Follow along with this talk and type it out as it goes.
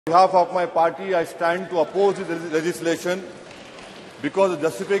On behalf of my party, I stand to oppose this legislation because the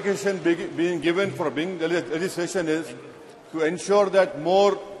justification being given for being legislation is to ensure that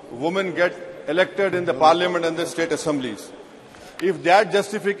more women get elected in the parliament and the state assemblies. If that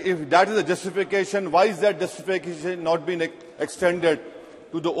is the justification, why is that justification not being extended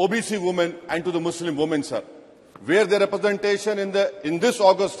to the OBC women and to the Muslim women, sir? Where the representation in this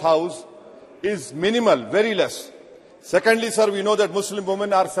August House is minimal, very less. Secondly, sir, we know that Muslim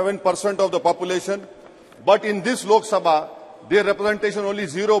women are 7% of the population, but in this Loksabha, their representation only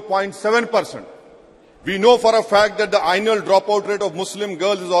 0.7%. We know for a fact that the annual dropout rate of Muslim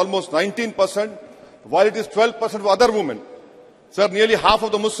girls is almost 19%, while it is 12% for other women. Sir, nearly half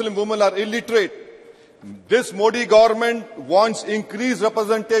of the Muslim women are illiterate. This Modi government wants increased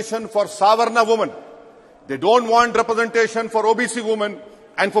representation for Savarna women. They don't want representation for OBC women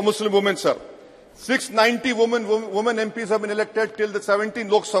and for Muslim women, sir. 690 women MPs have been elected till the 17th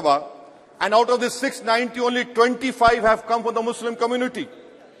Lok Sabha, and out of this 690, only 25 have come from the Muslim community.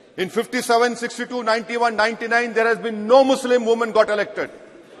 In 57, 62, 91, 99, there has been no Muslim woman got elected.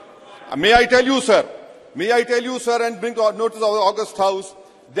 May I tell you, sir, and bring to our notice of the August House,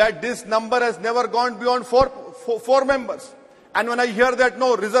 that this number has never gone beyond four members. And when I hear that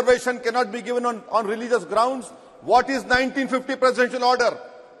no reservation cannot be given on religious grounds, what is 1950 presidential order?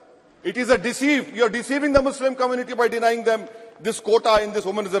 It is a deceive. You are deceiving the Muslim community by denying them this quota in this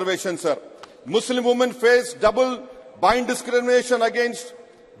women reservation, sir. Muslim women face double bind discrimination against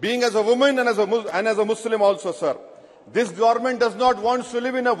being as a woman and as a Muslim also, sir. This government does not want to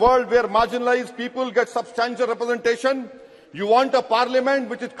live in a world where marginalized people get substantial representation. You want a parliament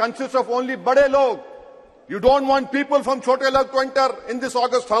which consists of only bade log. You don't want people from chote log to enter in this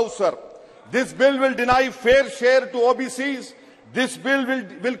August House, sir. This bill will deny fair share to OBCs. This bill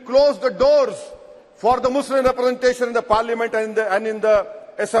will close the doors for the Muslim representation in the parliament and in the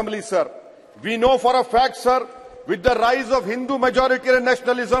assembly, sir. We know for a fact, sir, with the rise of Hindu majoritarian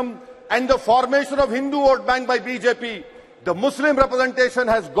nationalism and the formation of Hindu vote bank by BJP, the Muslim representation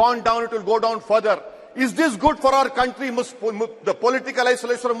has gone down. It will go down further. Is this good for our country, the political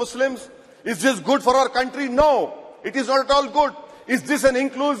isolation of Muslims? Is this good for our country? No, it is not at all good. Is this an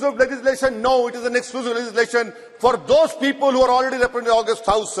inclusive legislation? No, it is an exclusive legislation for those people who are already represented in the August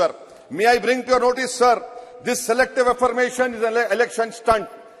House, sir. May I bring to your notice, sir, this selective affirmation is an election stunt.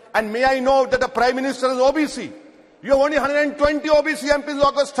 And may I know that the Prime Minister is OBC. You have only 120 OBC MPs in the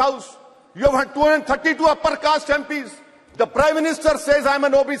August House. You have 232 upper caste MPs. The Prime Minister says, I am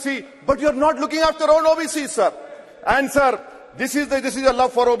an OBC, but you are not looking after your own OBCs, sir. And, sir, this is your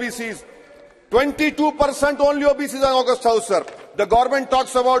love for OBCs. 22% only OBCs in August House, sir. The government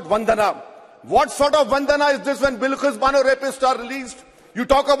talks about Vandana. What sort of Vandana is this when Bilqis Bano rapists are released? You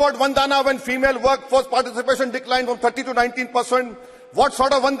talk about Vandana when female workforce participation declined from 30 to 19%. What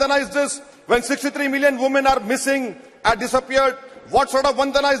sort of Vandana is this when 63 million women are missing, are disappeared? What sort of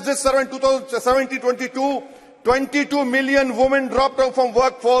Vandana is this, sir, when 2017-22, 22 million women dropped out from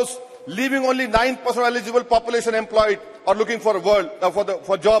workforce, leaving only 9% eligible population employed or looking for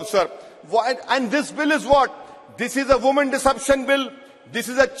for jobs, sir. And this bill is what? This is a woman deception bill. This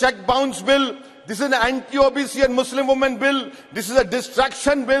is a check bounce bill. This is an anti-OBC and Muslim women bill. This is a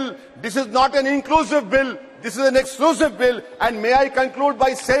distraction bill. This is not an inclusive bill. This is an exclusive bill. And may I conclude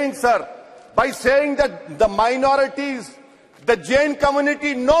by saying, sir, that the minorities, the Jain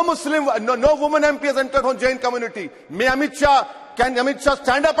community, no woman MP has entered from Jain community. Can Amit Shah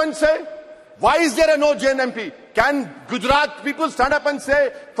stand up and say, why is there a no Jain MP? Can Gujarat people stand up and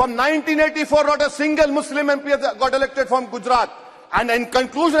say, from 1984, not a single Muslim MP has got elected from Gujarat? And in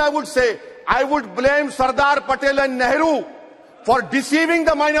conclusion, I would say, I would blame Sardar Patel and Nehru for deceiving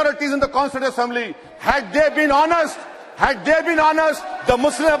the minorities in the Constituent Assembly. Had they been honest, the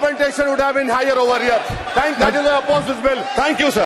Muslim representation would have been higher over here. That is why I oppose this bill. Thank you, sir.